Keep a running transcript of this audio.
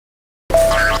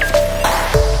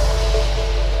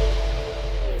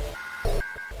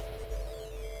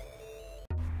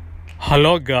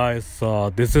Hello guys,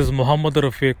 this is Muhammad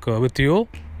Rafiq with you.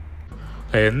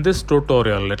 In this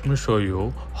tutorial, let me show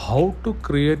you how to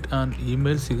create an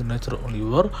email signature on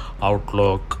your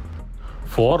Outlook.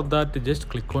 For that, just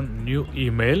click on new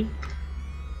email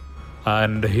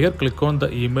and here click on the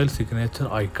email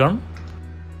signature icon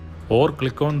or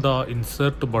click on the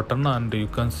insert button and you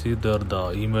can see there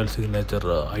the email signature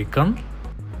icon.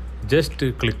 Just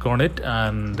click on it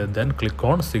and then click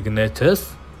on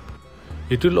signatures.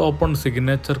 It will open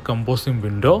signature composing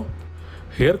window.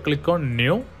 Here click on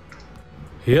new.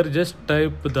 Here just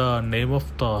type the name of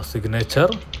the signature.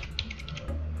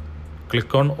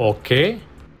 Click on OK.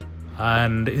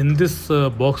 And in this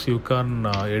box you can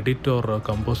edit or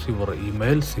compose your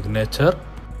email signature.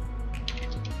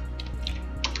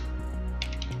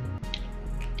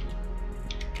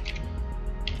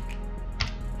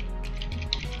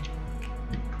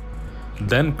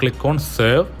 Then click on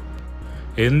save.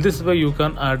 In this way you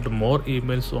can add more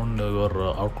emails on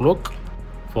your Outlook.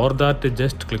 For that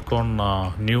just click on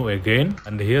new again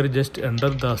and here just enter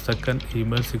the second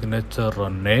email signature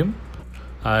name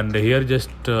and here just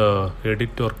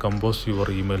edit or compose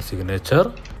your email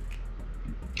signature.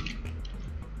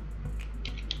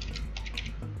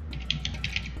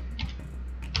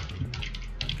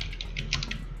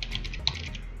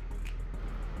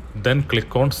 Then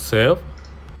click on save.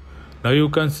 Now you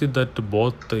can see that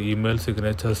both the email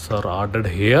signatures are added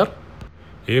here.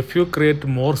 If you create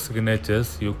more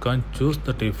signatures, you can choose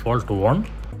the default one.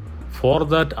 For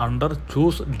that, under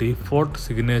choose default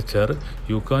signature,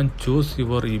 you can choose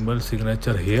your email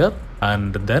signature here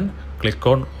and then click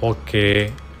on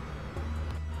OK.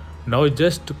 Now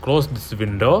just close this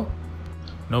window.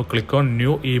 Now click on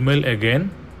new email again.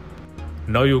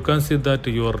 Now you can see that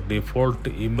your default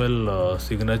email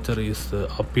signature is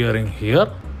appearing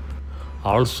here.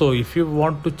 Also, if you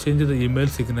want to change the email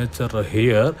signature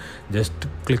here, just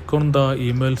click on the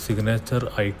email signature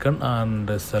icon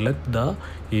and select the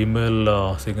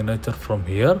email signature from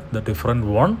here, the different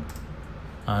one,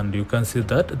 and you can see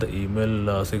that the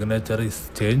email signature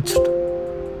is changed.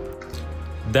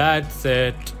 That's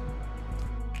it.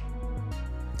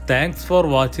 Thanks for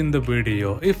watching the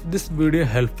video. If this video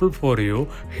helpful for you,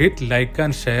 hit like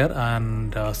and share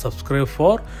and subscribe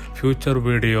for future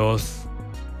videos.